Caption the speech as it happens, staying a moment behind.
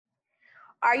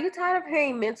Are you tired of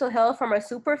hearing mental health from a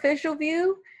superficial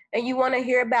view and you want to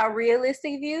hear about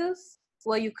realistic views?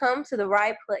 Well, you come to the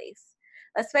right place.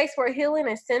 A space where healing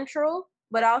is central,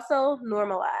 but also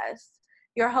normalized.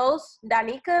 Your hosts,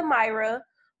 Donika and Myra,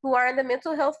 who are in the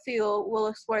mental health field, will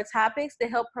explore topics that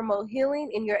help promote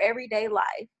healing in your everyday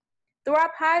life. Through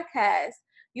our podcast,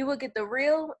 you will get the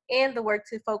real and the work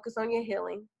to focus on your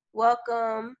healing.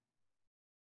 Welcome.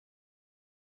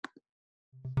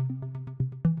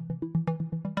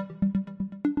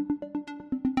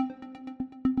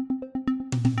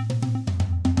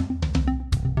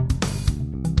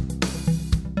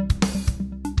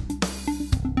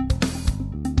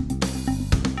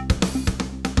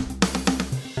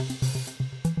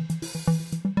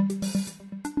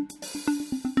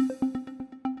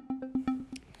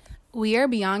 We are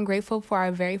beyond grateful for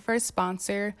our very first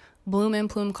sponsor, Bloom and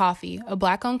Plume Coffee, a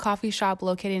Black-owned coffee shop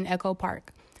located in Echo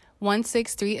Park,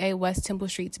 1638 West Temple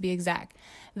Street to be exact.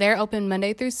 They're open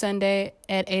Monday through Sunday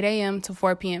at 8 a.m. to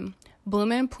 4 p.m.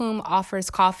 Bloom and Plume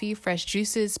offers coffee, fresh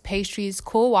juices, pastries,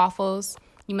 cool waffles.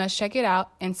 You must check it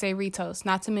out, and savory toast,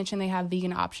 not to mention they have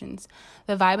vegan options.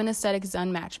 The vibe and aesthetic is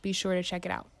unmatched. Be sure to check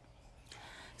it out.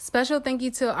 Special thank you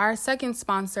to our second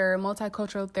sponsor,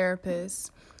 Multicultural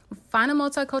Therapists. Find a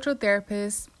multicultural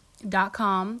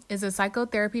therapist.com is a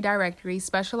psychotherapy directory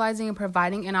specializing in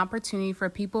providing an opportunity for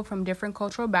people from different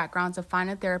cultural backgrounds to find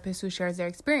a therapist who shares their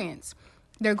experience.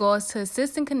 Their goal is to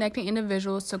assist in connecting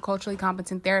individuals to culturally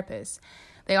competent therapists.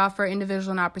 They offer individuals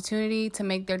an opportunity to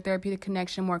make their therapeutic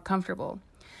connection more comfortable.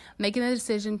 Making the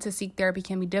decision to seek therapy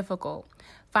can be difficult.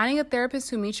 Finding a therapist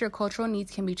who meets your cultural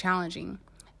needs can be challenging.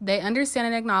 They understand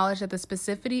and acknowledge that the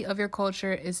specificity of your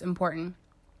culture is important.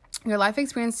 Your life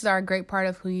experiences are a great part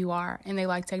of who you are, and they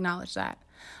like to acknowledge that.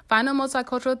 Find a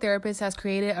Multicultural Therapist has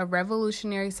created a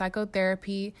revolutionary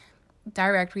psychotherapy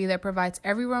directory that provides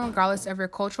everyone, regardless of your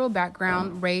cultural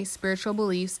background, race, spiritual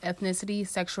beliefs, ethnicity,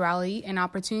 sexuality, an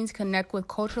opportunity to connect with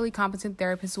culturally competent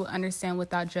therapists who understand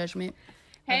without judgment.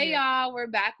 Hey, y'all. We're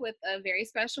back with a very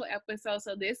special episode.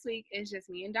 So this week is just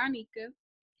me and Donika.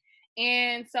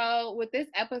 And so with this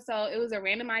episode, it was a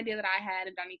random idea that I had,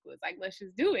 and Donika was like, let's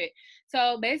just do it.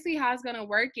 So basically how it's going to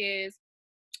work is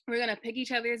we're going to pick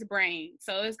each other's brain.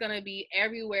 So it's going to be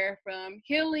everywhere from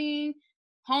healing,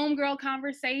 homegirl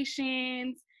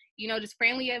conversations, just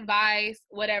friendly advice,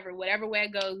 whatever way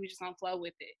it goes, we're just going to flow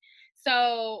with it.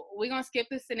 So we're going to skip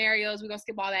the scenarios. We're going to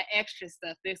skip all that extra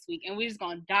stuff this week, and we're just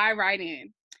going to dive right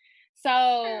in. So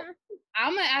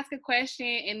I'm going to ask a question,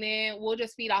 and then we'll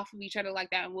just feed off of each other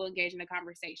like that, and we'll engage in a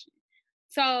conversation.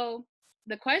 So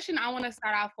the question I want to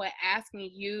start off with asking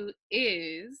you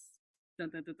is...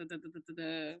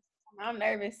 I'm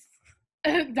nervous.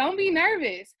 Don't be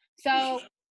nervous. So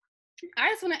I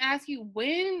just want to ask you,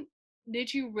 when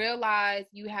did you realize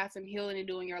you had some healing to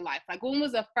do in your life? Like, when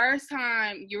was the first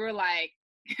time you were like,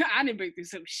 I didn't break through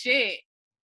some shit,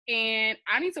 and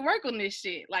I need to work on this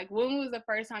shit? Like, when was the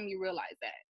first time you realized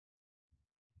that?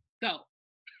 Go.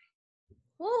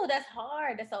 Ooh, that's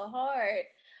hard. That's so hard.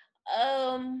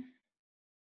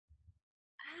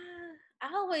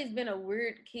 I always been a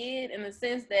weird kid in the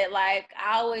sense that, like,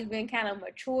 I always been kind of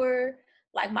mature.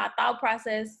 Like, my thought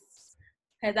process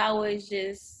has always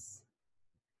just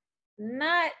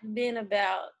not been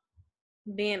about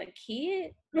being a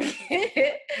kid.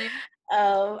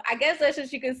 I guess that's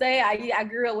what you could say. I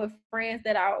grew up with friends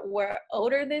that were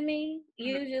older than me.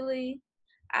 Usually,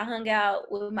 I hung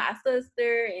out with my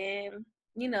sister and,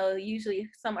 usually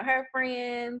some of her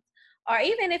friends, or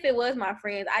even if it was my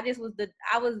friends, I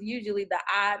was usually the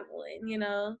odd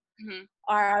one,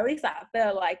 or at least I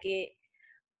felt like it.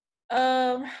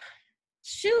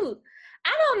 Shoot,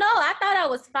 I don't know. I thought I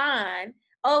was fine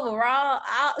overall.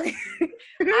 I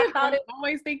thought it.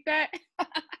 Always think that.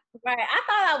 Right. I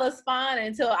thought I was fine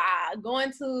until I go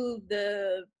into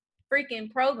the freaking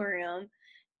program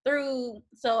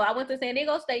so I went to San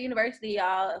Diego State University,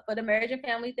 y'all, for the Marriage and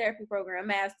Family Therapy program,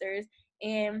 master's.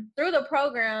 And through the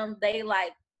program, they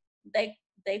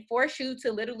force you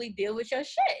to literally deal with your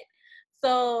shit.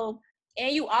 So,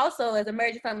 and you also, as a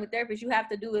marriage and family therapist, you have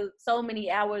to do so many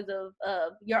hours of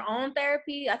your own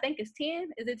therapy. I think it's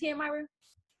 10. Is it 10, Myra?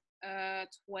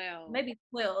 12. Maybe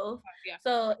 12. Yeah.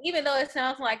 So even though it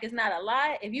sounds like it's not a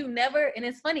lot, if you never, and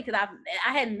it's funny because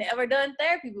I had never done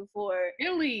therapy before.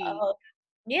 Really?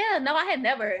 Yeah, no, I had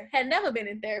never been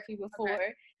in therapy before.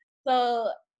 Okay.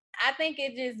 So I think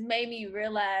it just made me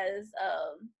realize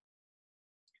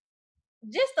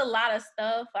just a lot of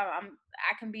stuff. I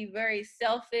can be very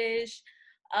selfish.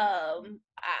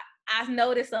 I've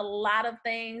noticed a lot of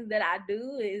things that I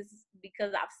do is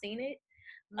because I've seen it.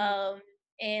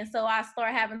 And so I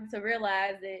start having to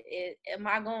realize am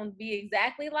I going to be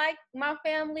exactly like my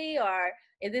family, or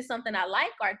is this something I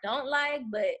like or don't like?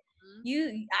 But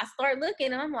I start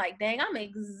looking and I'm like, dang, I'm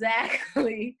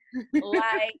exactly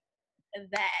like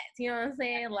that. You know what I'm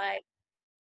saying? Like,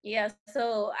 yeah.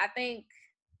 So I think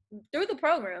through the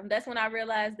program, that's when I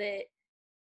realized that,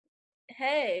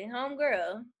 hey,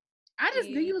 homegirl. I just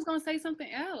knew you was going to say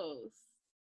something else.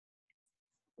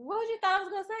 What was you thought I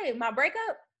was going to say? My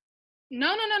breakup? No.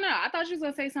 I thought you was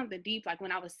gonna say something deep, like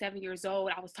when I was 7 years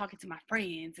old, I was talking to my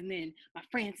friends, and then my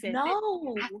friend said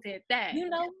no. this, I said that. You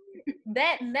know,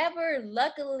 that never.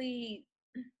 Luckily,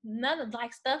 none of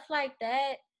like stuff like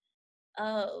that.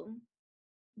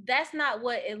 That's not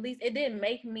what. At least it didn't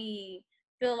make me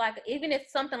feel like. Even if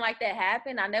something like that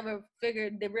happened, I never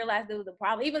realized it was a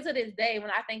problem. Even to this day,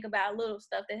 when I think about little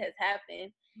stuff that has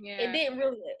happened, it didn't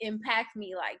really impact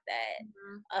me like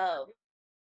that. Mm-hmm.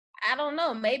 I don't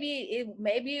know. Maybe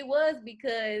it was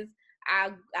because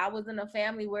I was in a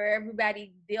family where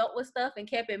everybody dealt with stuff and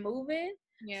kept it moving.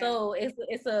 Yeah. So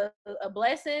it's a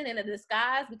blessing and a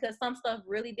disguise, because some stuff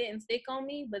really didn't stick on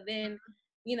me, but then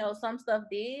some stuff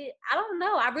did. I don't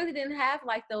know. I really didn't have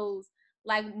like those,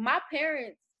 like my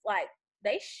parents, like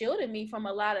they shielded me from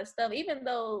a lot of stuff, even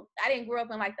though I didn't grow up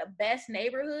in like the best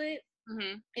neighborhood.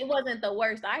 Mm-hmm. It wasn't the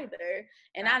worst either.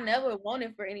 And I never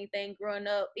wanted for anything growing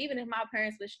up. Even if my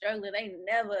parents were struggling, they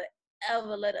never,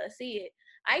 ever let us see it.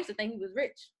 I used to think he was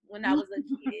rich when I was a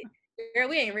kid. Girl,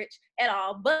 we ain't rich at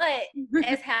all. But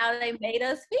that's how they made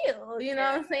us feel. You know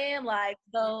what I'm saying? Like,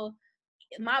 so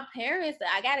my parents,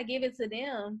 I got to give it to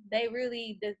them. They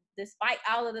really, despite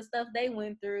all of the stuff they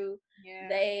went through,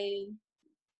 they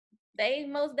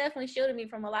most definitely shielded me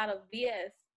from a lot of BS.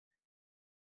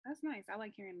 That's nice. I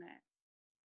like hearing that.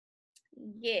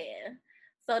 Yeah.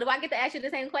 So do I get to ask you the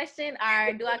same question,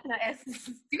 or can I ask?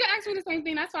 You can ask me the same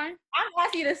thing. That's fine. I'll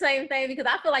ask you the same thing because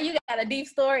I feel like you got a deep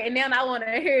story, and now I want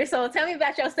to hear. So tell me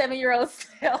about your 7-year-old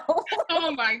self.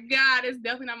 Oh my God, it's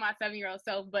definitely not my 7-year-old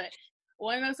self. But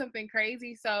want to know something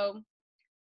crazy? So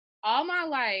all my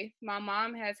life, my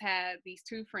mom has had these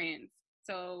two friends.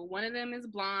 So one of them is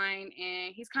blind,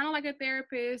 and he's kind of like a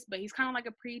therapist, but he's kind of like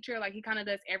a preacher. Like he kind of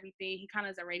does everything. He kind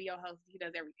of is a radio host. He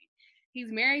does everything. He's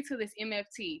married to this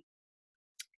MFT.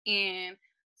 And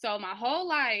so my whole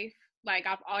life, like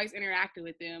I've always interacted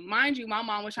with them. Mind you, my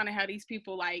mom was trying to have these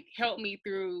people like help me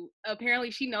through. Apparently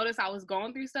she noticed I was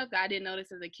going through stuff that I didn't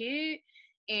notice as a kid.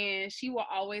 And she will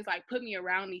always like put me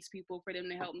around these people for them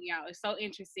to help me out. It's so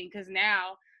interesting because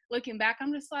now looking back,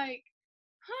 I'm just like,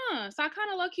 so I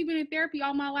kind of low-key been in therapy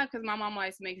all my life, because my mom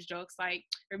always makes jokes like,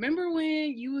 remember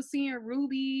when you was seeing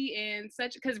Ruby and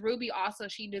such, because Ruby also,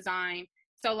 she designed,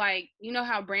 so like, you know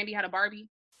how Brandy had a Barbie?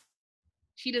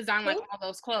 She designed like all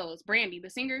those clothes. Brandy, the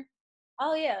singer.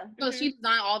 Oh yeah. So she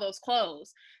designed all those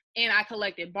clothes, and I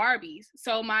collected Barbies.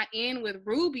 So my end with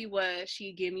Ruby was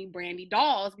she'd give me Brandy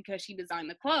dolls because she designed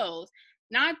the clothes,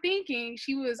 not thinking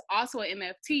she was also an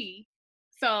MFT.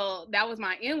 So that was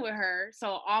my end with her.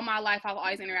 So all my life I've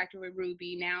always interacted with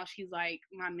Ruby. Now she's like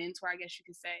my mentor, I guess you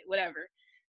could say, whatever.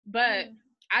 But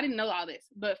I didn't know all this.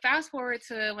 But fast forward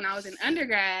to when I was in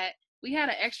undergrad, we had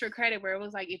an extra credit where it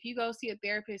was like, if you go see a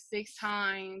therapist 6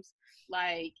 times,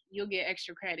 like you'll get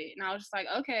extra credit. And I was just like,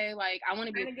 okay, like I want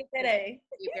to be get that A.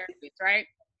 therapist, right?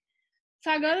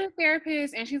 So I go to the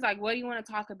therapist and she's like, what do you want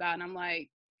to talk about? And I'm like,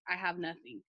 I have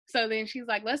nothing. So then she's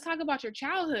like, let's talk about your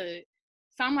childhood.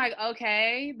 So I'm like,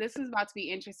 okay, this is about to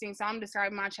be interesting. So I'm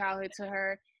describing my childhood to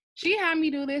her. She had me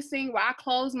do this thing where I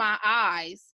close my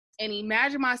eyes and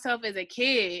imagine myself as a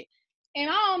kid. And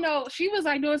I don't know, she was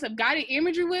like doing some guided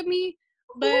imagery with me.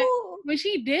 But when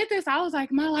she did this, I was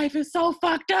like, my life is so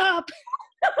fucked up.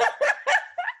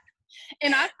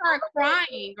 And I started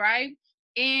crying, right?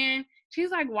 And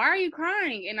she's like, why are you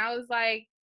crying? And I was like,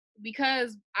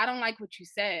 because I don't like what you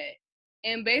said.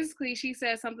 And basically she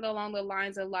said something along the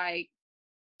lines of like,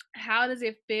 how does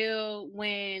it feel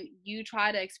when you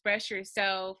try to express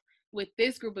yourself with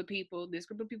this group of people? This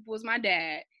group of people was my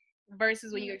dad,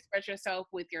 versus when you express yourself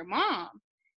with your mom.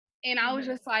 And I was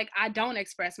just like, I don't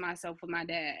express myself with my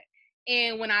dad.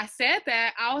 And when I said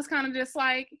that, I was kind of just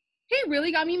like, he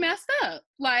really got me messed up.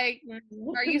 Like,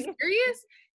 are you serious?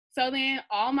 So then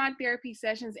all my therapy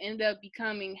sessions ended up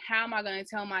becoming, how am I going to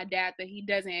tell my dad that he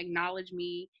doesn't acknowledge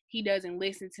me? He doesn't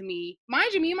listen to me.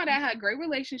 Mind you, me and my dad had a great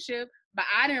relationship, but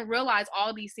I didn't realize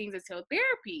all these things until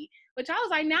therapy, which I was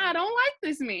like, nah, I don't like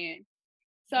this man.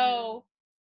 So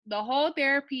the whole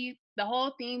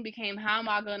thing became, how am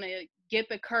I going to get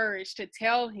the courage to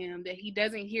tell him that he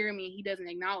doesn't hear me, he doesn't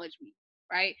acknowledge me,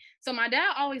 right? So my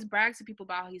dad always brags to people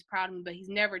about how he's proud of me, but he's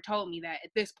never told me that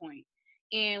at this point.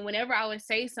 And whenever I would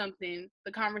say something,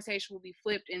 the conversation would be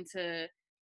flipped into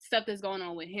stuff that's going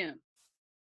on with him.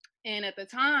 And at the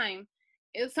time,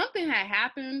 something had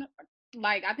happened.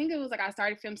 Like, I think it was like I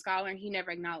started film scholar and he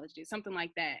never acknowledged it, something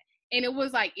like that. And it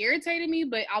was like irritated me,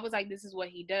 but I was like, this is what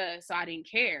he does, so I didn't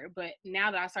care. But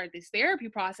now that I started this therapy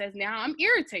process, now I'm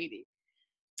irritated.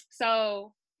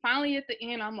 So finally at the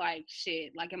end, I'm like,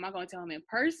 shit, like, am I going to tell him in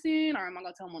person or am I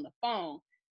going to tell him on the phone?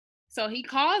 So he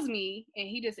calls me and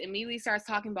he just immediately starts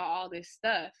talking about all this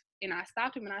stuff. And I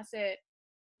stopped him and I said,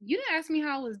 you didn't ask me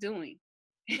how I was doing.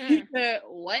 He said,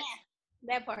 what?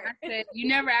 That part. I said, you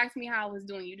never asked me how I was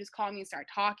doing. You just called me and started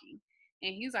talking.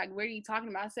 And he's like, what are you talking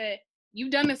about? I said, you've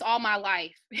done this all my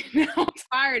life. I'm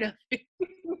tired of it.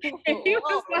 And he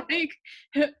was like,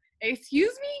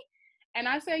 excuse me? And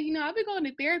I said, I've been going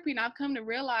to therapy and I've come to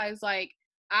realize, like,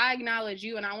 I acknowledge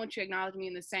you and I want you to acknowledge me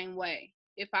in the same way.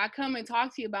 If I come and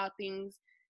talk to you about things,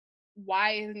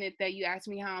 why isn't it that you ask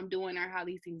me how I'm doing or how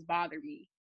these things bother me?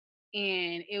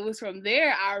 And it was from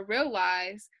there I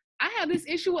realized I have this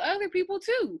issue with other people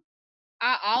too.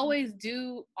 I always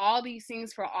do all these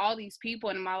things for all these people,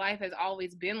 and my life has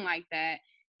always been like that.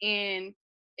 And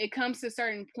it comes to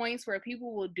certain points where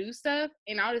people will do stuff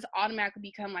and I'll just automatically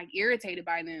become like irritated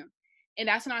by them. And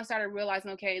that's when I started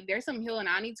realizing, okay, there's some healing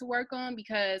I need to work on,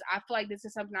 because I feel like this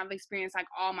is something I've experienced like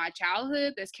all my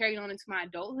childhood that's carried on into my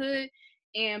adulthood.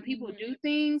 And people do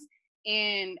things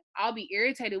and I'll be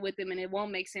irritated with them and it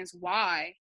won't make sense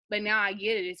why. But now I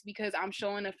get it. It's because I'm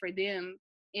showing up for them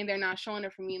and they're not showing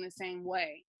up for me in the same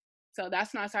way. So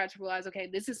that's when I started to realize, okay,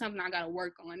 this is something I got to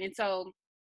work on. And so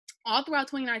all throughout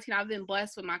 2019, I've been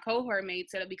blessed with my cohort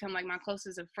mates that have become like my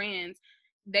closest of friends.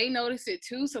 They notice it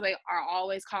too, so they are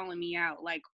always calling me out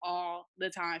like all the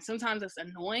time. Sometimes it's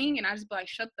annoying and I just be like,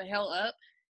 shut the hell up.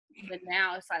 But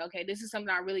now it's like, okay, this is something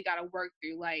I really got to work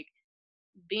through. Like,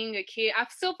 being a kid, I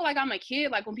still feel like I'm a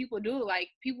kid. Like, when people do, like,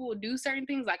 people will do certain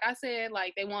things, like I said,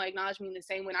 like, they won't acknowledge me in the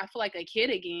same way, and I feel like a kid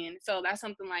again. So that's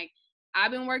something like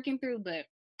I've been working through. But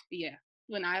yeah,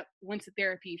 when I went to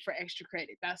therapy for extra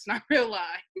credit, that's not real lies.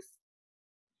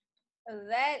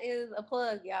 That is a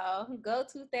plug, y'all. Go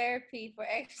to therapy for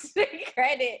extra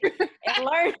credit and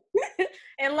learn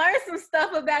and learn some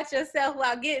stuff about yourself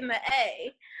while getting the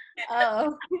A.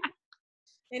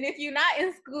 And if you're not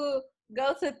in school,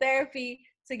 go to therapy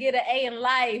to get an A in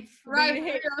life.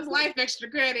 Right, life extra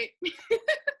credit.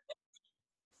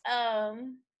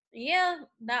 Yeah,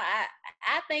 no,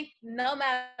 I think no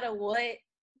matter what,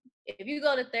 if you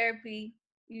go to therapy,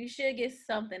 you should get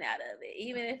something out of it,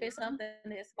 even if it's something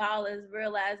as small as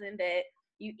realizing that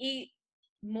you eat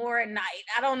more at night.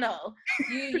 I don't know.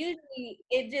 You usually,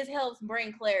 it just helps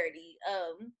bring clarity.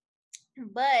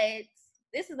 But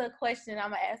this is a question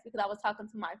I'm gonna ask because I was talking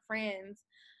to my friends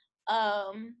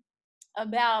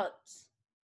about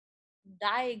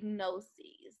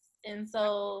diagnoses. And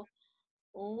so,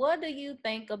 what do you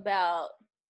think about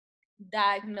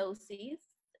diagnoses?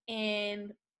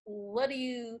 And what do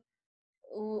you,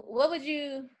 what would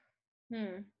you,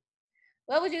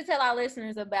 what would you tell our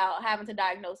listeners about having to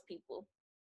diagnose people?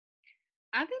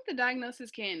 I think the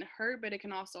diagnosis can hurt, but it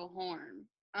can also harm.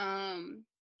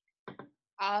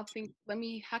 How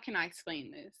can I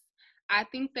explain this? I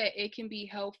think that it can be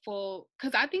helpful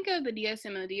because I think of the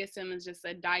DSM, and the DSM is just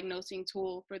a diagnosing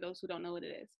tool for those who don't know what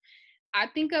it is. I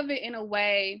think of it in a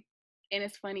way, and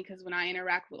it's funny because when I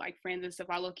interact with like friends and stuff,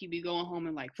 I low-key be going home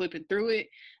and like flipping through it,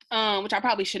 which I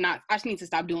probably should not. I just need to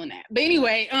stop doing that. But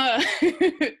anyway, I think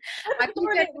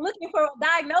that, looking for a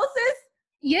diagnosis.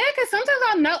 Yeah, because sometimes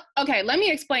I'll know. Okay, let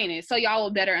me explain it so y'all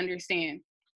will better understand.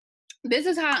 This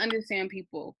is how I understand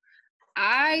people.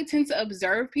 I tend to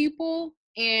observe people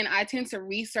and I tend to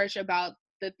research about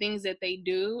the things that they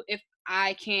do if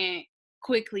I can't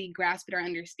quickly grasp it or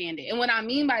understand it. And what I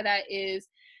mean by that is,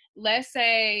 let's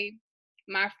say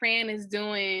my friend is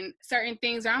doing certain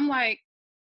things where I'm like,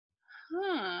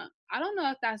 I don't know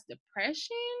if that's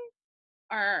depression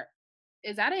or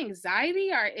is that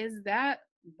anxiety or is that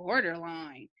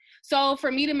borderline? So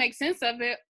for me to make sense of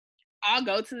it, I'll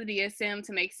go to the DSM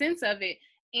to make sense of it.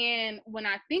 And when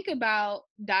I think about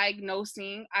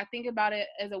diagnosing, I think about it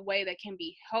as a way that can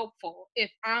be helpful if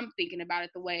I'm thinking about it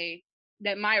the way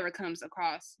that Myra comes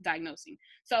across diagnosing.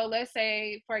 So let's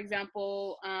say, for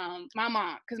example, my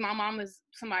mom, because my mom is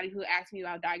somebody who asks me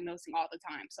about diagnosing all the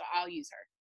time. So I'll use her.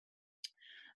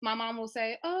 My mom will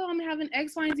say, oh, I'm having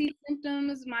X, Y, and Z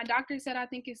symptoms. My doctor said I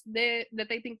think it's this, that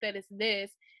they think that it's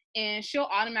this. And she'll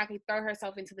automatically throw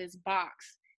herself into this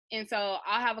box. And so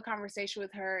I'll have a conversation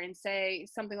with her and say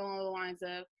something along the lines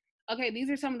of, okay, these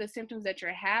are some of the symptoms that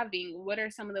you're having. What are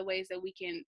some of the ways that we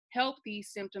can help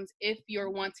these symptoms if you're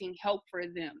wanting help for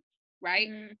them? right?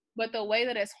 Mm-hmm. But the way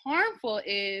that it's harmful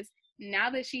is now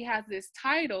that she has this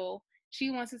title,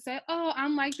 she wants to say, oh,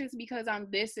 I'm like this because I'm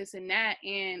this, this, and that.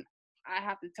 And I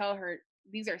have to tell her,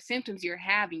 these are symptoms you're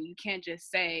having. You can't just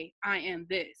say, I am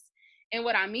this. And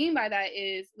what I mean by that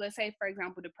is, let's say, for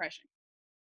example, depression.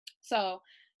 So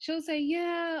she'll say,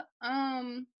 yeah,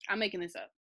 I'm making this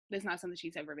up. That's not something she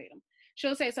said verbatim.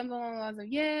 She'll say something along the lines of,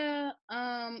 yeah,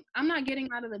 I'm not getting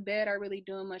out of the bed or really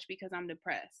doing much because I'm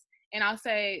depressed. And I'll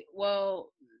say,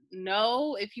 well,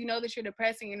 no, if you know that you're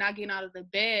depressed and you're not getting out of the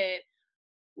bed,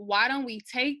 why don't we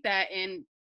take that and,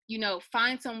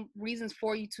 find some reasons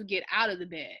for you to get out of the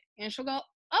bed? And she'll go,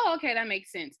 oh, okay, that makes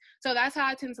sense. So that's how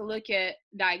I tend to look at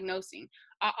diagnosing.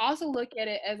 I also look at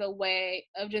it as a way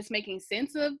of just making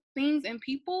sense of things and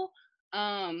people.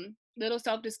 Little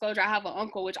self-disclosure, I have an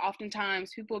uncle, which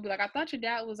oftentimes people will be like, I thought your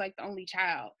dad was like the only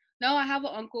child. No, I have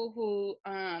an uncle who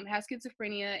has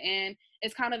schizophrenia, and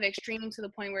it's kind of extreme to the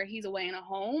point where he's away in a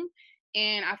home.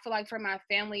 And I feel like for my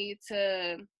family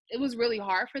it was really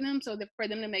hard for them. So for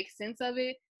them to make sense of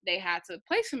it, they had to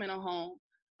place him in a home.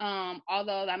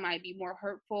 Although that might be more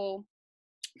hurtful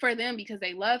for them because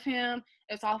they love him,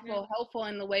 it's also helpful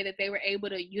in the way that they were able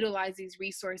to utilize these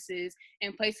resources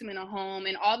and place him in a home.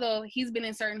 And although he's been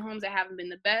in certain homes that haven't been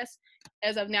the best,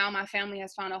 as of now, my family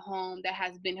has found a home that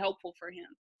has been helpful for him.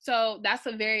 So that's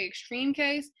a very extreme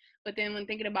case. But then when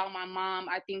thinking about my mom,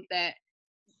 I think that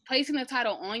placing the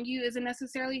title on you isn't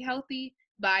necessarily healthy,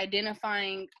 but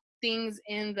identifying things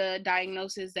in the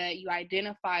diagnosis that you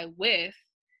identify with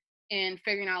and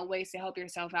figuring out ways to help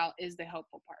yourself out is the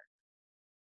helpful part.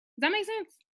 Does that make sense?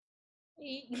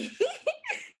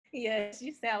 Yes,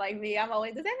 you sound like me. I'm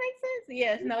always, does that make sense?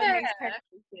 Yes, no, Yeah. it makes perfect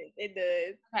sense. It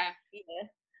does. Okay. Yeah.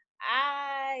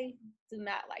 I do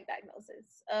not like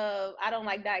diagnosis. I don't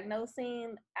like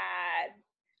diagnosing.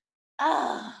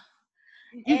 And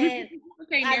Okay,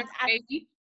 baby.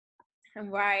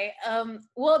 right.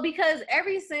 Well, because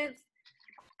ever since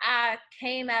I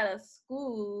came out of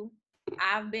school,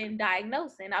 I've been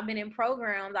diagnosing. I've been in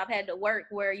programs. I've had to work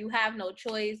where you have no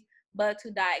choice but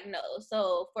to diagnose.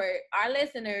 So for our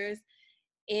listeners,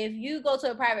 if you go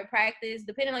to a private practice,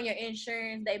 depending on your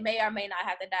insurance, they may or may not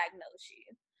have to diagnose you.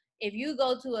 If you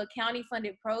go to a county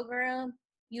funded program,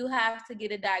 you have to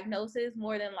get a diagnosis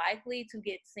more than likely to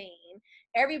get seen.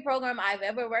 Every program I've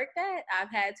ever worked at, I've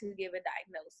had to give a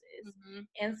diagnosis. Mm-hmm.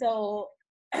 And so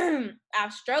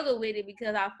I've struggled with it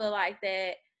because I feel like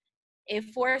that it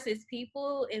forces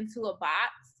people into a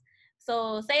box.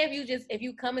 So say if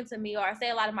you come into me, or say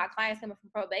a lot of my clients coming from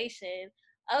probation,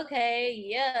 okay,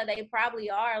 yeah, they probably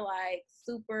are like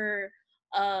super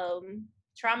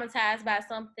traumatized by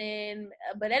something,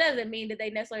 but that doesn't mean that they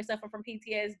necessarily suffer from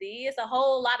PTSD. It's a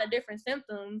whole lot of different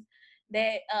symptoms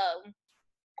that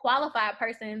qualify a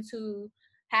person to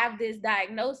have this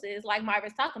diagnosis, like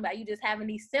Myra's talking about. You just having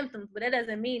these symptoms, but that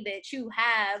doesn't mean that you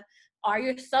have or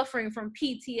you're suffering from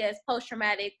PTS,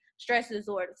 post-traumatic stress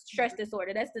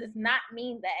disorder. That does not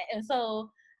mean that. And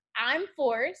so I'm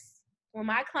forced, when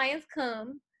my clients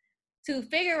come, to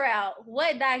figure out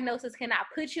what diagnosis can I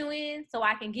put you in so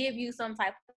I can give you some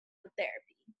type of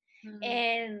therapy. Mm-hmm.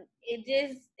 And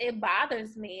it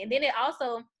bothers me. And then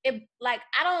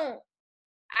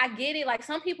I get it. Like,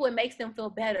 some people, it makes them feel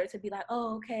better to be like,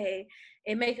 oh, okay.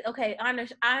 I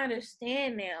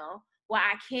understand now why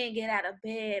I can't get out of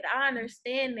bed. I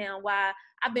understand now why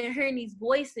I've been hearing these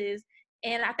voices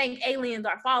and I think aliens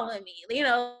are following me.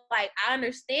 Like, I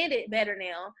understand it better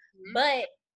now. Mm-hmm. But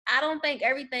I don't think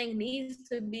everything needs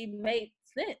to be made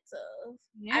sense of.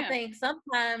 Yeah. I think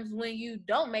sometimes when you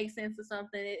don't make sense of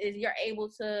something, is you're able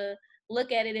to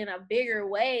look at it in a bigger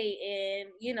way and,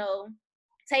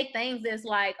 take things that's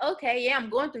like, okay, yeah, I'm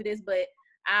going through this, but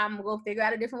I'm going to figure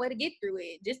out a different way to get through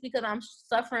it. Just because I'm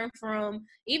suffering from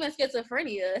even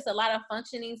schizophrenia, it's a lot of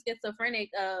functioning schizophrenic,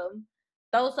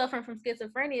 those suffering from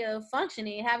schizophrenia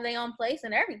functioning, have their own place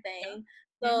and everything.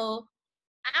 Yeah. So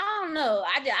I don't know.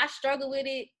 I struggle with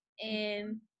it.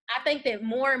 And I think that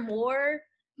more and more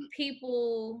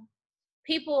people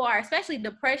are, especially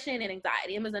depression and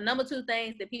anxiety. It was the number 2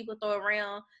 things that people throw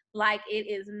around like it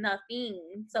is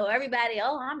nothing. So everybody,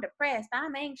 oh, I'm depressed,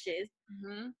 I'm anxious.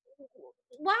 Mm-hmm.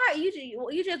 Why are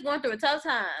you just going through a tough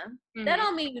time? Mm-hmm. That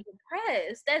don't mean you're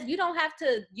depressed. You don't have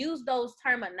to use those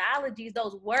terminologies,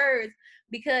 those words,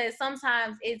 because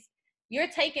sometimes you're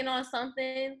taking on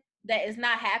something that is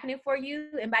not happening for you,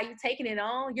 and by you taking it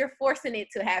on, you're forcing it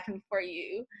to happen for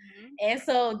you. Mm-hmm. And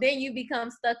so then you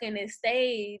become stuck in this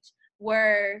stage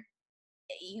where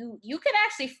you could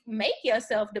actually make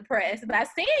yourself depressed by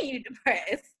saying you're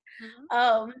depressed.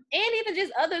 Mm-hmm. And even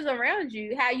just others around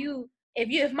you.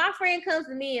 If my friend comes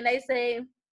to me and they say,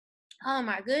 Oh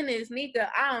my goodness, Nika,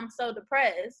 I'm so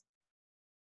depressed.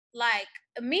 Like,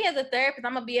 me as a therapist,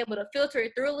 I'm gonna be able to filter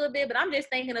it through a little bit, but I'm just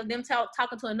thinking of them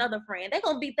talking to another friend. They're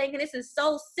gonna be thinking this is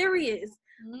so serious.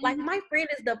 Like, my friend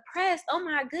is depressed. Oh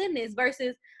my goodness.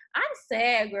 Versus, I'm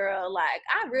sad, girl. Like,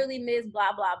 I really miss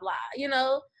blah blah blah. You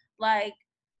know, like,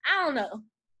 I don't know.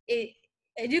 It,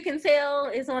 as you can tell,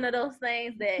 it's one of those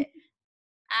things that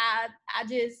I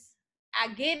just,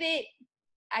 I get it.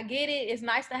 I get it. It's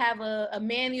nice to have a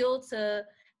manual to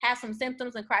have some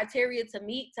symptoms and criteria to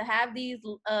meet, to have these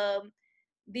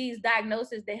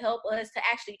diagnoses that help us to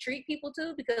actually treat people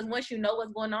too, because once you know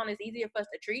what's going on, it's easier for us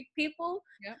to treat people.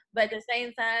 Yep. But at the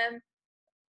same time,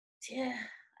 yeah,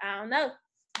 I don't know.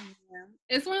 Yeah.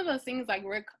 It's one of those things like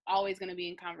we're always going to be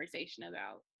in conversation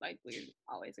about. Like we're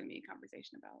always going to be in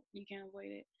conversation about. You can't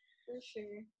avoid it. For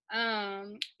sure.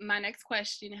 My next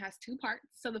question has two parts.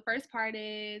 So the first part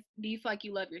is, do you feel like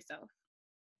you love yourself?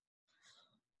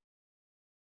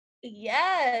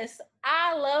 Yes,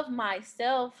 I love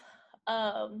myself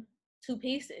to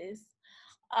pieces.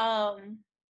 Um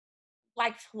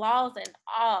like flaws and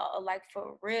all, like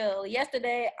for real.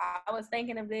 Yesterday I was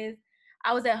thinking of this.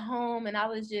 I was at home and I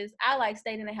like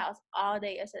stayed in the house all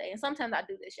day yesterday. And sometimes I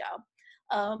do this, y'all.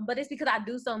 But it's because I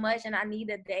do so much and I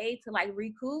need a day to like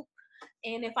recoup.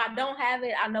 And if I don't have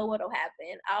it, I know what'll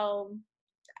happen.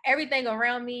 Everything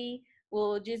around me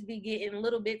will just be getting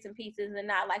little bits and pieces and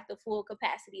not like the full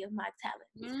capacity of my talent.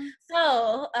 Mm-hmm.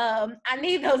 So I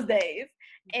need those days.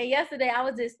 And yesterday I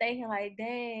was just thinking like,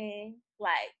 dang,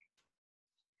 like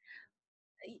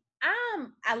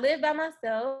I live by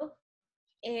myself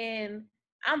and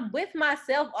I'm with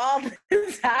myself all the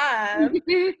time.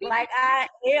 Like I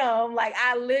am. Like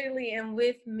I literally am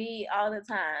with me all the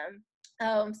time.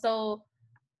 So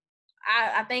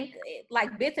I think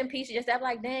like bits and pieces, just that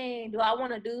like, dang, do I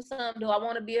want to do something? Do I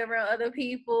want to be around other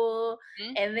people?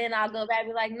 Mm-hmm. And then I'll go back and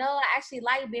be like, no, I actually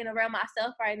like being around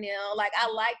myself right now. Like I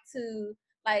like to,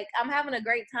 like I'm having a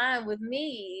great time with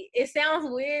me. It sounds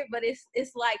weird, but it's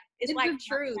like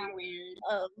true. Weird.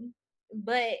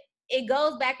 But it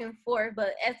goes back and forth.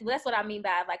 But that's what I mean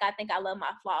by like I think I love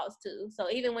my flaws too. So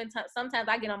even when sometimes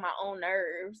I get on my own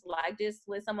nerves, like just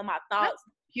with some of my thoughts. That's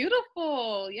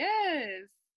beautiful, yes.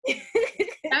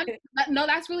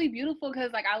 That's really beautiful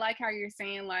because like I like how you're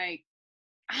saying like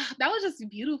that was just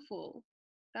beautiful.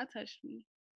 That touched me.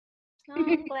 Oh,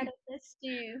 I'm glad I touched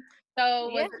you. So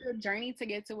was it a journey to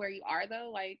get to where you are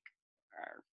though? Like,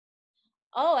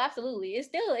 oh, absolutely. It's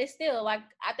still like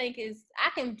I think I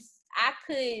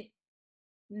could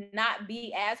not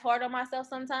be as hard on myself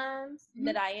sometimes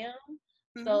that I am.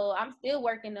 Mm-hmm. So I'm still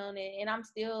working on it, and I'm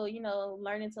still,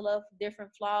 learning to love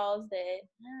different flaws that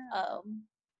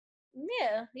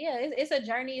it's a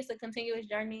journey. It's a continuous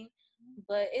journey,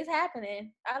 but it's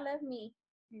happening. I love me.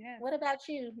 Yeah. What about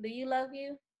you? Do you love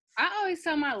you? I always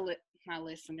tell my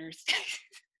listeners.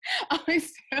 I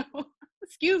always tell.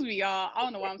 Excuse me, y'all. I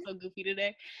don't know why I'm so goofy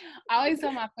today. I always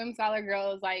tell my Femme Scholar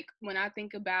girls, like, when I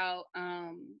think about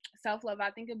self-love,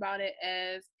 I think about it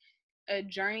as a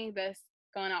journey that's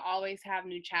going to always have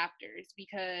new chapters,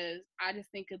 because I just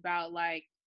think about, like,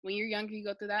 when you're younger, you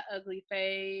go through that ugly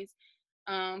phase.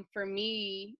 For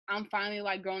me, I'm finally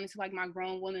like growing into like my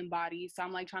grown woman body. So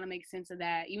I'm like trying to make sense of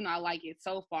that. Even though I like it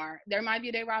so far, there might be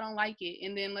a day where I don't like it.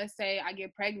 And then let's say I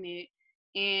get pregnant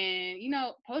and,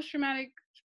 post-traumatic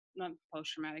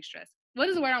stress. What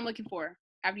is the word I'm looking for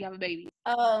after you have a baby?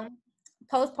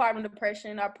 Postpartum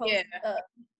depression or post. Yeah.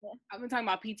 I've been talking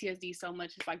about PTSD so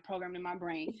much, it's like programmed in my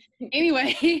brain.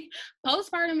 Anyway,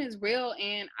 postpartum is real,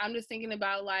 and I'm just thinking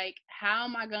about like, how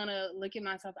am I gonna look at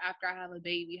myself after I have a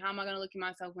baby? How am I gonna look at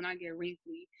myself when I get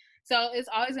wrinkly? So it's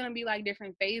always gonna be like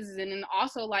different phases, and then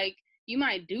also like you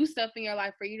might do stuff in your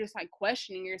life where you're just like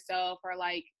questioning yourself or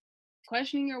like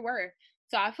questioning your worth.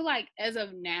 So I feel like as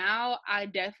of now, I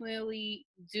definitely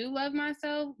do love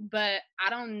myself, but I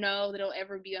don't know that it'll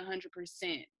ever be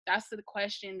 100%. That's the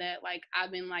question that like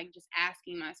I've been like just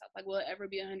asking myself, like, will it ever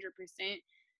be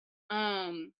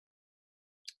 100%?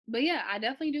 But yeah, I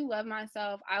definitely do love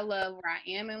myself. I love where I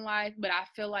am in life, but I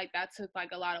feel like that took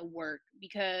like a lot of work,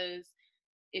 because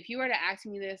if you were to ask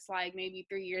me this like maybe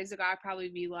 3 years ago, I'd probably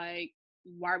be like,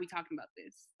 why are we talking about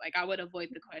this? Like I would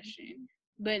avoid the question.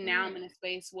 But now I'm in a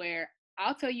space where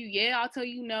I'll tell you yeah, I'll tell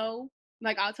you no.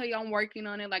 Like I'll tell you I'm working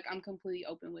on it. Like I'm completely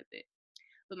open with it.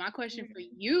 But my question for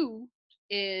you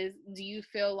is, do you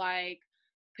feel like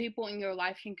people in your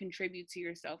life can contribute to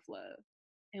your self-love?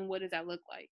 And what does that look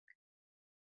like?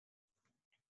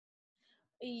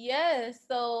 Yes.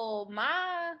 So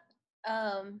my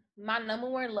number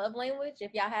one love language,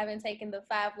 if y'all haven't taken the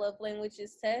 5 love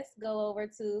languages test, go over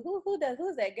to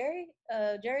who's that? Gary?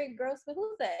 Jerry Grossman.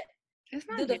 Who's that? It's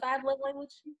Do not the just 5 love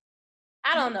language?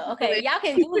 I don't know. Google Okay, it.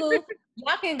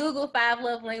 y'all can Google 5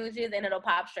 love languages and it'll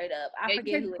pop straight up. I Yeah, you can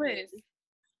forget take who the it quiz. is.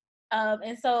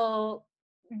 And so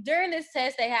during this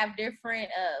test, they have different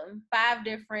 5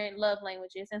 different love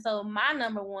languages, and so my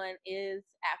number one is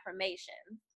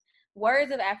affirmation,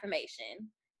 words of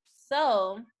affirmation.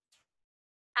 So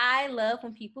I love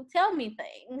when people tell me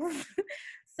things.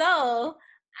 So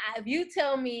if you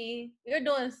tell me you're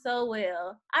doing so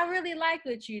well, I really like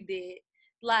what you did.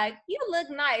 Like, you look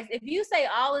nice. If you say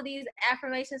all of these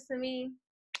affirmations to me,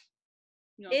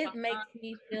 it makes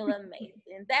me feel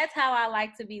amazing. That's how I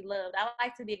like to be loved. I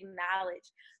like to be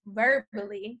acknowledged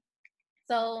verbally.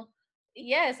 So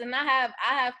yes, and I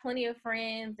have plenty of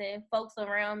friends and folks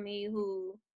around me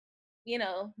who, you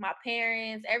know, my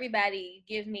parents, everybody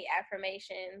gives me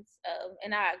affirmations,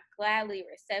 and I gladly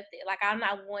accept it. Like, I'm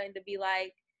not one to be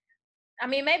like, I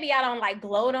mean, maybe I don't like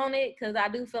gloat on it because I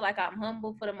do feel like I'm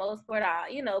humble for the most part.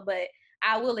 But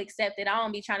I will accept it. I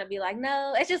don't be trying to be like,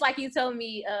 no. It's just like you told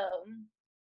me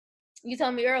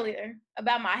earlier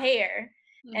about my hair.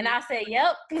 Mm-hmm. And I said,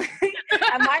 yep.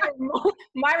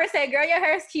 Myra said, girl, your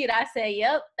hair's cute. I said,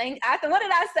 yep. What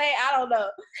did I say? I don't know.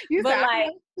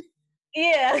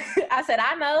 Yeah, I said,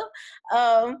 I know.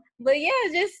 But yeah,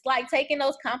 just like taking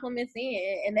those compliments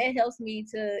in, and it helps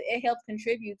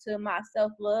contribute to my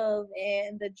self-love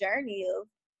and the journey of,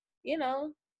 you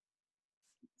know,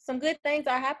 some good things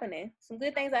are happening. Some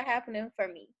good things are happening for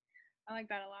me. I like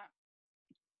that a lot.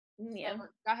 Yeah. So, if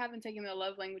I haven't taken the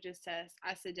love languages test,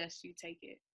 I suggest you take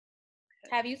it.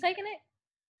 Have you taken it?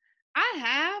 I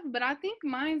have, but I think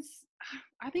mine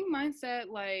said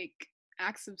like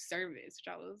acts of service,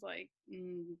 which I was like,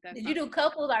 did you do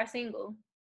couples or single?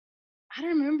 I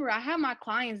don't remember. I had my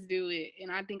clients do it,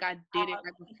 and I think I did it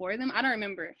right before them. I don't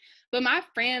remember. But my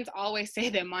friends always say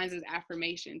that mine is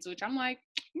affirmations, which I'm like,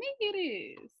 maybe it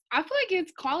is. I feel like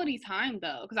it's quality time,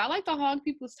 though, because I like to hog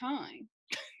people's time.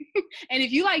 And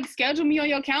if you, like, schedule me on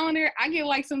your calendar, I get,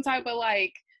 like, some type of,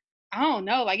 like, I don't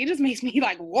know. Like, it just makes me,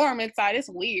 like, warm inside. It's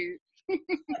weird.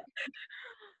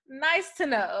 Nice to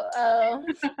know.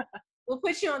 We'll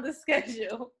put you on the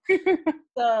schedule.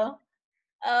 So,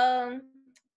 all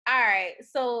right.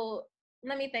 So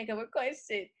let me think of a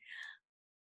question.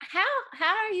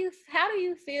 How do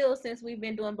you feel since we've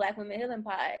been doing Black Women Healing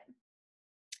Pod?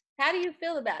 How do you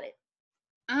feel about it?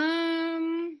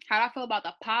 How do I feel about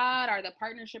the pod or the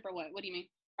partnership or what? What do you mean?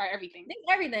 Or everything?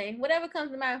 Everything. Whatever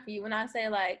comes to mind for you when I say,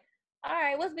 like, all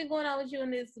right, what's been going on with you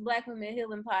in this Black Women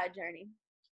Healing Pod journey?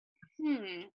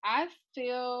 I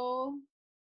feel,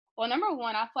 well, number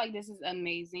one, I feel like this is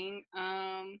amazing.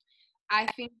 I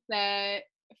think that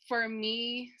for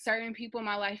me, certain people in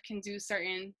my life can do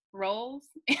certain roles.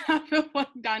 And I feel like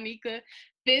Donika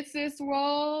fits this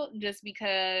role just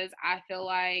because I feel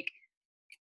like,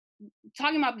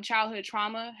 talking about the childhood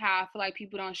trauma, how I feel like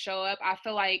people don't show up, I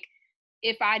feel like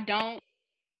if I don't,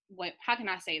 how can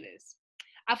I say this?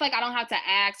 I feel like I don't have to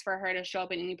ask for her to show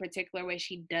up in any particular way.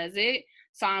 She does it.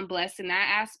 So I'm blessed in that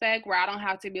aspect where I don't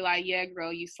have to be like, yeah,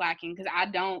 girl, you slacking. Because I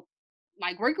don't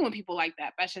like working with people like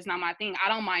that. That's just not my thing. I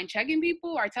don't mind checking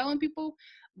people or telling people,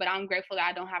 but I'm grateful that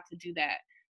I don't have to do that.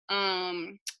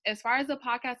 As far as the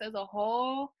podcast as a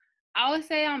whole, I would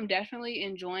say I'm definitely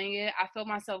enjoying it. I feel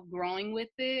myself growing with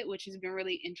it, which has been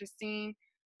really interesting.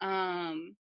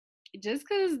 Just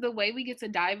because the way we get to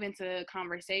dive into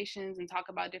conversations and talk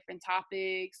about different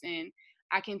topics, and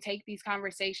I can take these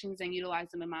conversations and utilize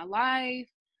them in my life,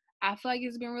 I feel like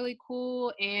it's been really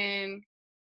cool. And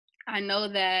I know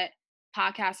that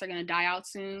podcasts are going to die out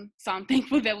soon. So I'm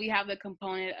thankful that we have the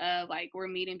component of like we're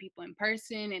meeting people in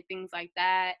person and things like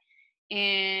that.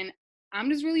 And I'm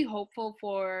just really hopeful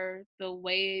for the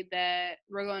way that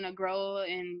we're going to grow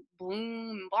and bloom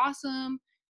and blossom.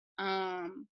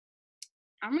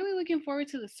 I'm really looking forward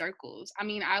to the circles. I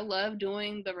mean, I love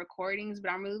doing the recordings,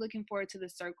 but I'm really looking forward to the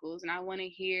circles. And I want to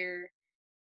hear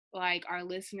like our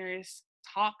listeners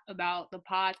talk about the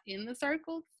pod in the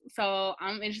circles. So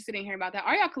I'm interested in hearing about that.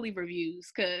 Or y'all can leave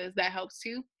reviews because that helps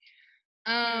too.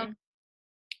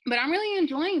 But I'm really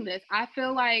enjoying this. I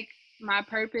feel like my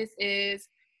purpose is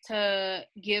to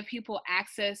give people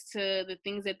access to the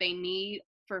things that they need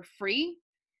for free.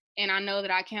 And I know that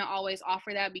I can't always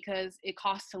offer that because it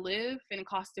costs to live and it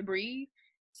costs to breathe.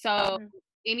 So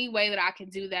any way that I can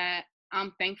do that,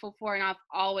 I'm thankful for. And I've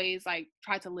always like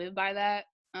tried to live by that.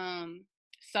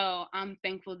 So I'm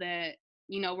thankful that,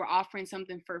 you know, we're offering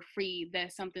something for free.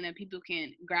 That's something that people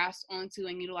can grasp onto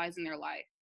and utilize in their life.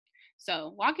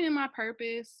 So walking in my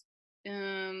purpose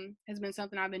has been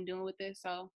something I've been doing with this.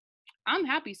 So I'm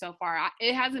happy so far.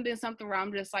 It hasn't been something where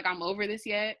I'm just like, I'm over this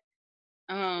yet.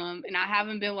 And I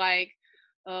haven't been like,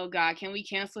 oh God, can we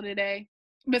cancel today?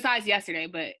 Besides yesterday,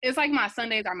 but it's like my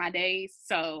Sundays are my days.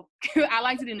 So I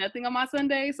like to do nothing on my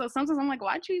Sundays. So sometimes I'm like,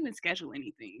 why'd you even schedule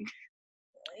anything?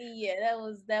 Yeah, that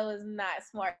was not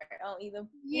smart on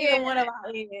Yeah, either one of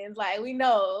our ends. Like we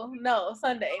know, no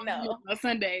Sunday, no. no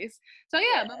Sundays. So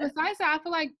yeah, but besides that, I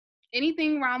feel like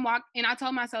anything where I'm walking, and I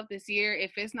told myself this year,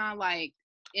 if it's not like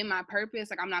in my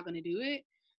purpose, like I'm not gonna do it.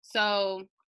 So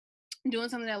doing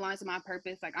something that aligns with my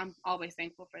purpose, like I'm always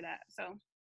thankful for that. So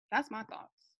that's my thoughts.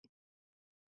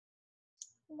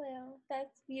 Well,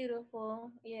 that's beautiful.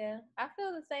 Yeah, I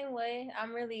feel the same way. I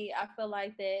feel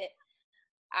like that.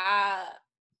 I,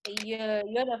 you're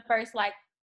the first like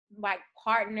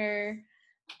partner.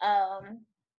 Um,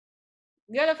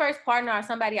 you're the first partner or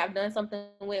somebody I've done something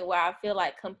with where I feel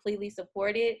like completely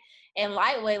supported and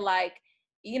lightweight. Like,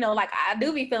 like I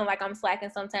do be feeling like I'm slacking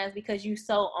sometimes because you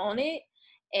so own it.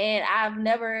 And I've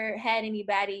never had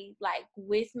anybody like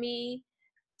with me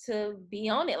to be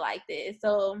on it like this.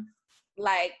 So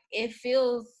like it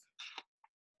feels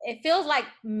like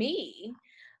me,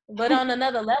 but on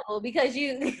another level because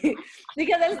because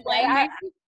it's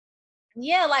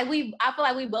yeah, like I feel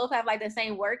like we both have like the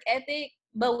same work ethic,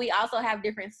 but we also have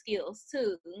different skills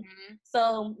too. Mm-hmm.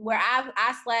 So where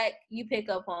I slack, you pick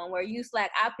up on. Where you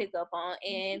slack, I pick up on.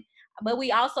 And but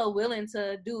we also willing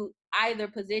to do either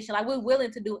position. Like we're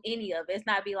willing to do any of it. It's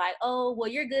not be like, oh, well,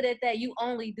 you're good at that. You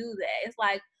only do that. It's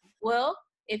like, well,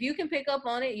 if you can pick up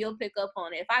on it, you'll pick up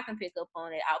on it. If I can pick up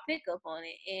on it, I'll pick up on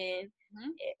it. And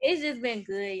it's just been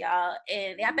good, y'all.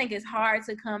 And I think it's hard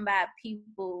to come by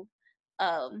people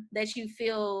that you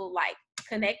feel like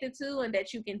connected to and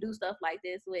that you can do stuff like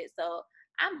this with. So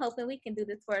I'm hoping we can do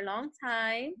this for a long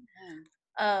time.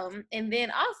 And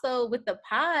then also with the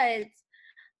pods,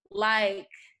 like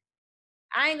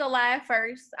I ain't gonna lie, at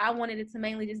first I wanted it to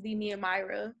mainly just be me and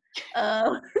Myra.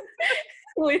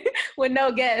 With, with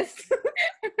no guests.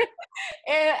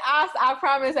 And I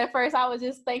promise at first I was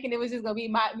just thinking it was just gonna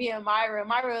be me and Myra.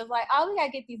 Myra was like, oh, we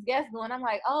gotta get these guests going. I'm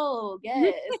like, oh,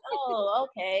 guests. Oh,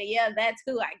 okay. Yeah, that's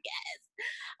who I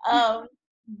guess.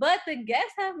 But the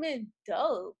guests have been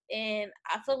dope. And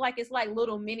I feel like it's like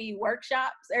little mini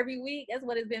workshops every week. That's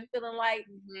what it's been feeling like.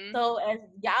 Mm-hmm. So as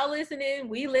y'all listening,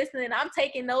 we listening, I'm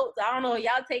taking notes. I don't know if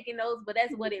y'all taking notes, but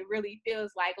that's what it really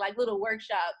feels like little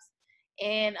workshops.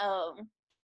 And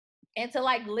to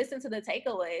like listen to the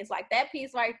takeaways, like that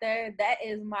piece right there, that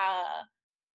is my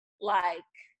like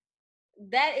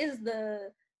that is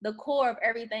the core of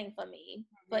everything for me.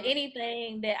 For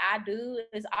anything that I do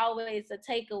is always a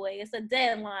takeaway. It's a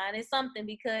deadline. It's something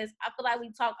because I feel like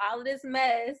we talk all of this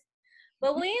mess,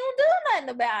 but we don't do nothing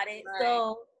about it. Right.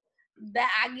 So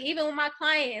that even with my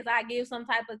clients, I give some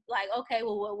type of like, okay,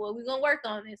 well, what we gonna work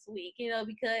on this week,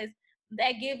 because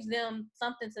that gives them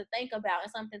something to think about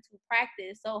and something to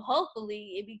practice. So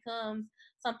hopefully it becomes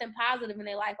something positive in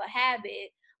their life, a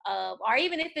habit. Or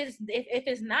even if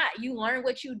it's not, you learn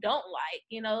what you don't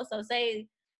like, so say,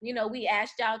 we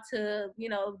asked y'all to,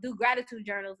 do gratitude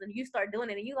journals and you start doing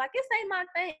it and you like, this ain't my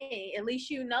thing. At least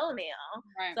you know now.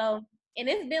 Right. So, and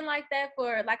it's been like that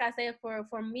for, like I said,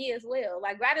 for me as well.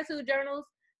 Like gratitude journals,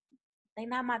 they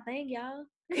not my thing, y'all.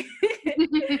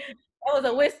 That was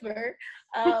a whisper.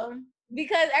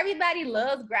 Because everybody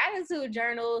loves gratitude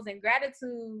journals and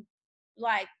gratitude,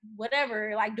 like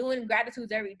whatever, like doing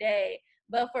gratitudes every day.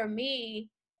 But for me,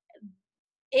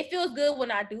 it feels good when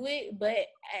I do it, but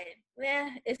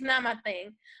it's not my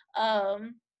thing.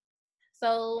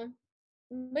 So,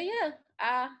 but yeah,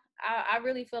 I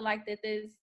really feel like that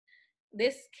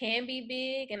this can be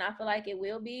big, and I feel like it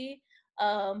will be.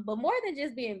 But more than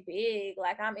just being big,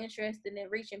 like I'm interested in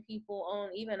reaching people on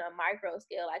even a micro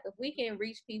scale. Like if we can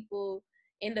reach people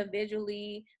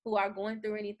individually who are going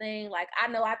through anything, like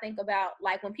I think about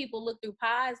like when people look through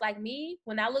pods, like me,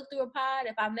 when I look through a pod,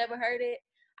 if I've never heard it,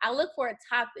 I look for a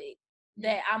topic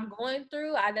that I'm going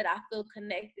through, that I feel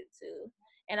connected to.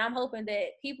 And I'm hoping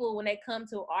that people, when they come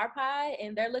to our pod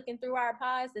and they're looking through our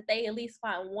pods, that they at least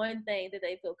find one thing that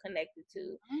they feel connected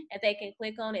to, and they can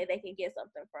click on it, they can get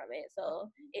something from it. So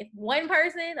if one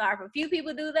person or if a few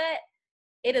people do that,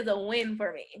 it is a win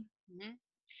for me. Mm-hmm.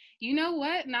 You know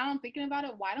what? Now I'm thinking about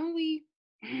it. Why don't we?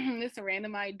 It's a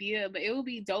random idea, but it would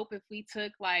be dope if we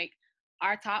took like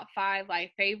our top 5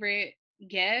 like favorite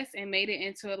guests and made it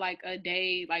into like a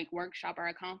day like workshop or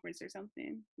a conference or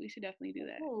something. We should definitely do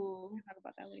that. Ooh. We'll talk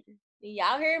about that later.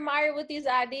 Y'all hear Myra with these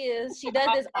ideas. She does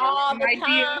this all the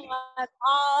time.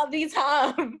 All the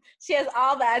time. She has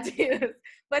all the ideas,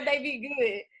 but they be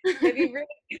good. They be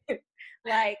really good.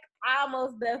 Like I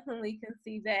most definitely can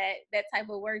see that type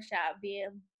of workshop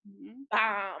being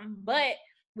bomb. But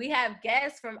we have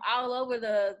guests from all over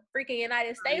the freaking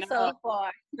United States so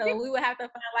far. So we would have to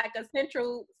find like a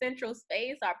central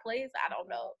space or place. I don't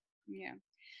know. Yeah.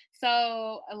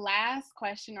 So last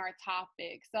question or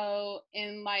topic. So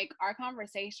in like our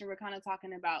conversation, we're kind of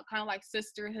talking about kind of like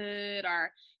sisterhood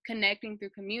or connecting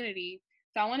through community.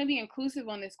 So I want to be inclusive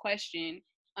on this question.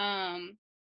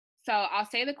 So I'll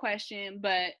say the question,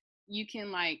 but you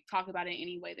can like talk about it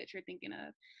any way that you're thinking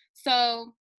of.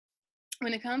 So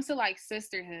when it comes to like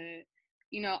sisterhood,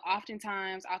 you know,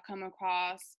 oftentimes I'll come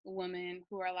across women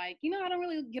who are like, you know, I don't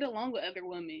really get along with other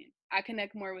women. I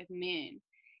connect more with men.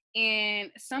 And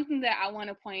something that I want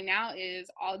to point out is,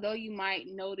 although you might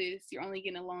notice you're only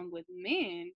getting along with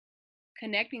men,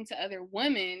 connecting to other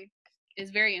women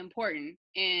is very important,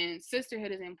 and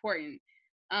sisterhood is important.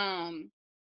 And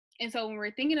so when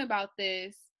we're thinking about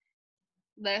this,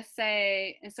 let's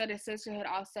say instead of sisterhood,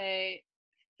 I'll say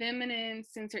feminine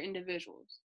centered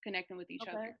individuals connecting with each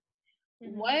other.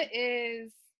 Mm-hmm.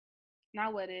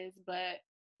 But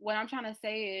what I'm trying to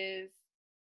say is,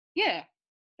 yeah,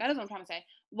 that is what I'm trying to say.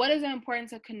 What is the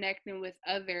importance of connecting with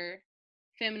other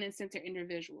feminine centered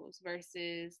individuals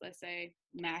versus, let's say,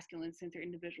 masculine centered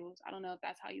individuals? I don't know if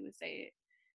that's how you would say it.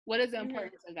 What is the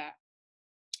importance of that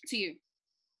to you?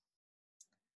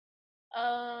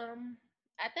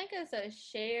 I think it's a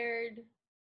shared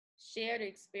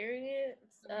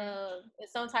experience.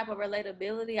 It's some type of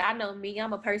relatability. I know me,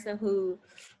 I'm a person who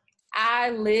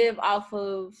I live off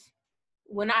of,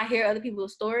 when I hear other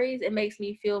people's stories, it makes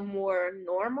me feel more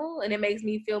normal, and it makes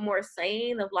me feel more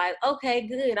sane of like, okay,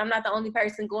 good, I'm not the only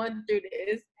person going through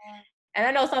this. And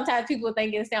I know sometimes people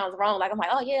think it sounds wrong. Like, I'm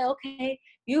like, oh yeah, okay,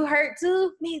 you hurt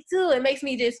too? Me too. It makes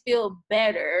me just feel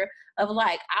better of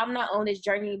like, I'm not on this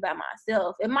journey by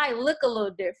myself. It might look a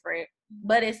little different,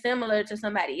 but it's similar to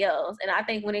somebody else. And I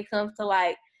think when it comes to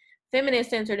like feminine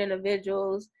centered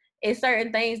individuals, it's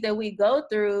certain things that we go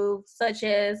through, such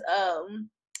as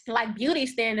like beauty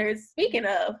standards. Speaking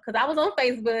of, because I was on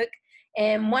Facebook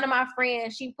and one of my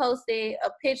friends, she posted a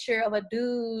picture of a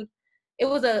dude. It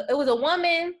was a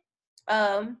woman,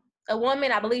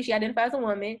 I believe she identified as a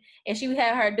woman, and she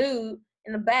had her dude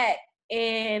in the back,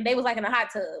 and they was like in a hot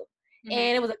tub. Mm-hmm.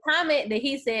 And it was a comment that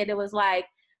he said that was like,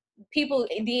 people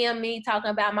DM me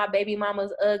talking about my baby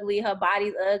mama's ugly, her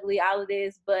body's ugly, all of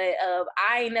this, but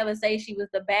I ain't never say she was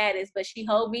the baddest, but she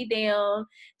hold me down.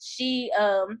 She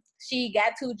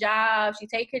got 2 jobs, she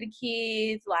take care of the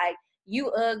kids, like, you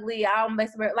ugly, I don't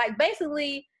mess with her. Like,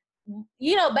 basically,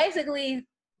 you know, basically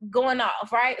going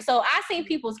off, right? So I seen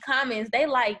people's comments, they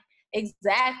like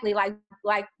exactly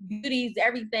like beauty's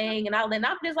everything and all that. And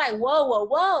I'm just like,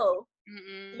 whoa.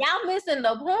 Mm-mm. Y'all missing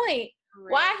the point.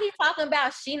 Why he talking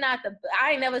about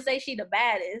I ain't never say she the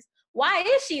baddest. Why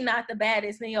is she not the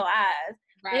baddest in your eyes?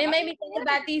 Right. And it made me think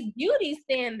about these beauty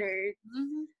standards.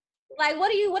 Mm-hmm. Like,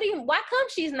 why come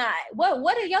she's not?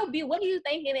 What are you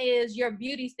thinking is your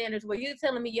beauty standards where you're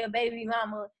telling me your baby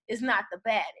mama is not the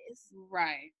baddest?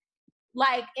 Right.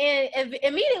 Like, and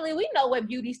immediately we know what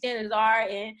beauty standards are,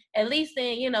 and at least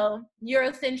in, you know,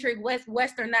 Eurocentric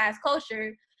westernized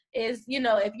culture is, you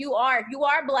know, if you are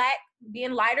black,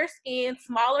 being lighter skin,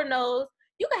 smaller nose,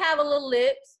 you can have a little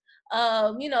lips,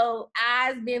 you know,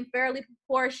 eyes being fairly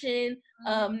proportioned,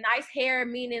 nice hair,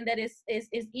 meaning that it's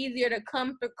easier to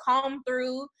comb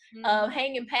through,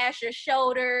 hanging past your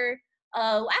shoulder.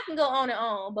 I can go on and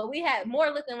on, but we had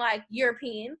more looking like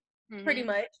European, pretty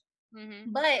much.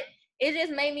 Mm-hmm. But it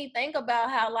just made me think about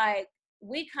how, like,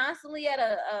 we constantly in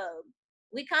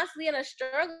a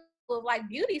struggle of like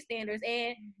beauty standards,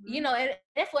 and you know, and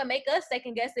that's what make us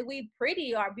second guess if we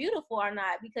pretty or beautiful or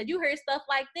not, because you hear stuff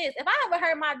like this. If I ever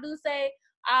heard my dude say,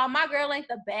 my girl ain't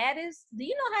the baddest, do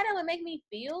you know how that would make me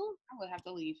feel? I would have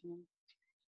to leave him.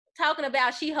 Talking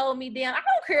about she hold me down, I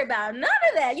don't care about none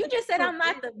of that. You just said I'm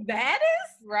not the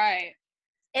baddest, right?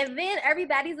 And then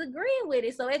everybody's agreeing with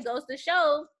it, so it goes to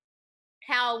show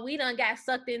how we done got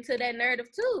sucked into that narrative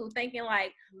too, thinking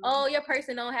like, oh, your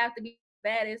person don't have to be the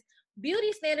baddest.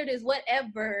 Beauty standard is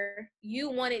whatever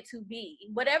you want it to be.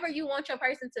 Whatever you want your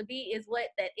person to be is what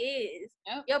that is.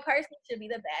 Yep. Your person should be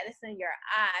the baddest in your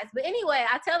eyes. But anyway,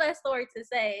 I tell that story to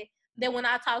say that when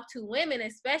I talk to women,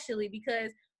 especially,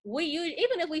 because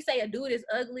even if we say a dude is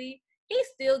ugly, he's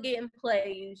still getting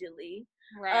play usually.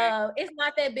 Right. It's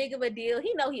not that big of a deal.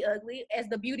 He know he ugly, as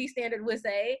the beauty standard would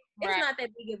say. It's not that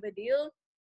big of a deal.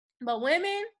 But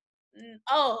women,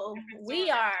 we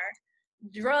are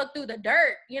drugged through the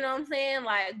dirt, you know what I'm saying?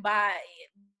 Like, by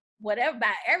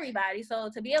everybody.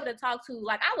 So to be able to talk to,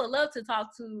 like, I would love to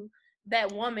talk to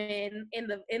that woman in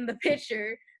the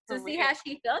picture to see how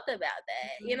she felt about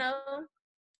that, you know?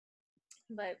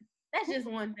 But That's just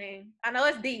one thing. I know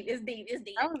it's deep. It's deep. It's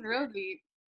deep. That was real deep.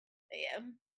 Yeah.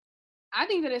 I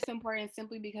think that it's important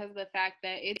simply because of the fact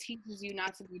that it teaches you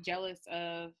not to be jealous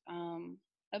of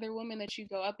other women that you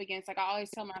go up against. Like I always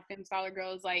tell my Femme Scholar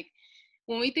girls, like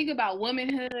when we think about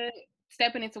womanhood,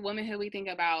 stepping into womanhood, we think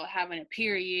about having a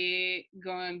period,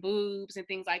 growing boobs, and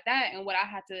things like that. And what I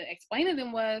had to explain to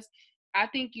them was, I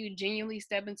think you genuinely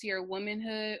step into your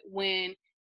womanhood when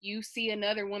you see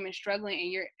another woman struggling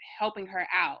and you're helping her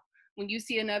out. When you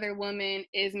see another woman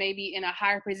is maybe in a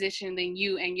higher position than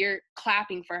you and you're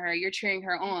clapping for her, you're cheering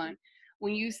her on.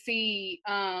 When you see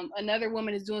another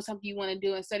woman is doing something you want to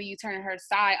do, instead of you turning her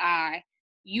side eye,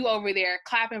 you over there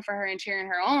clapping for her and cheering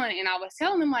her on. And I was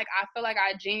telling them, like, I feel like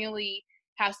I genuinely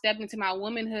have stepped into my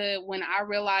womanhood when I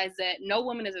realized that no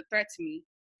woman is a threat to me.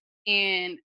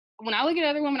 And when I look at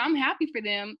other women, I'm happy for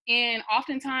them. And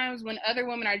oftentimes when other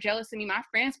women are jealous of me, my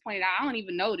friends point it out, I don't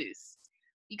even notice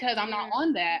because I'm not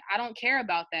on that. I don't care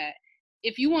about that.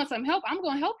 If you want some help, I'm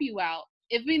going to help you out.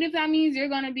 Even if that means you're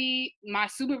going to be my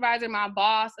supervisor, my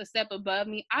boss, a step above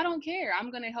me, I don't care. I'm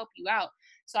going to help you out.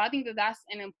 So I think that that's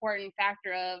an important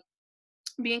factor of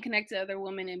being connected to other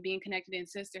women and being connected in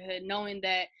sisterhood, knowing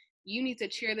that you need to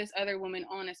cheer this other woman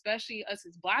on, especially us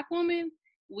as Black women.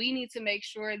 We need to make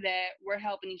sure that we're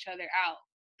helping each other out,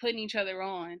 putting each other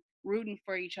on, rooting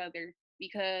for each other,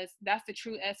 because that's the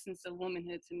true essence of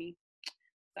womanhood to me.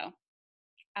 So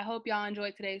I hope y'all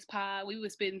enjoyed today's pod. We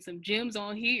was spitting some gems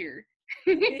on here.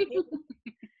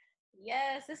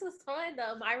 Yes, this was fun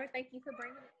though. Myra, thank you for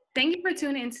bringing it. Thank you for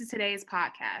tuning into today's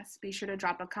podcast. Be sure to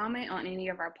drop a comment on any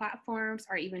of our platforms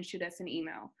or even shoot us an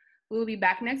email. We will be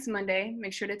back next Monday.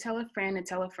 Make sure to tell a friend and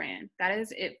tell a friend. That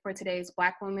is it for today's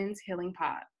Black Women's Healing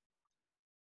Pod.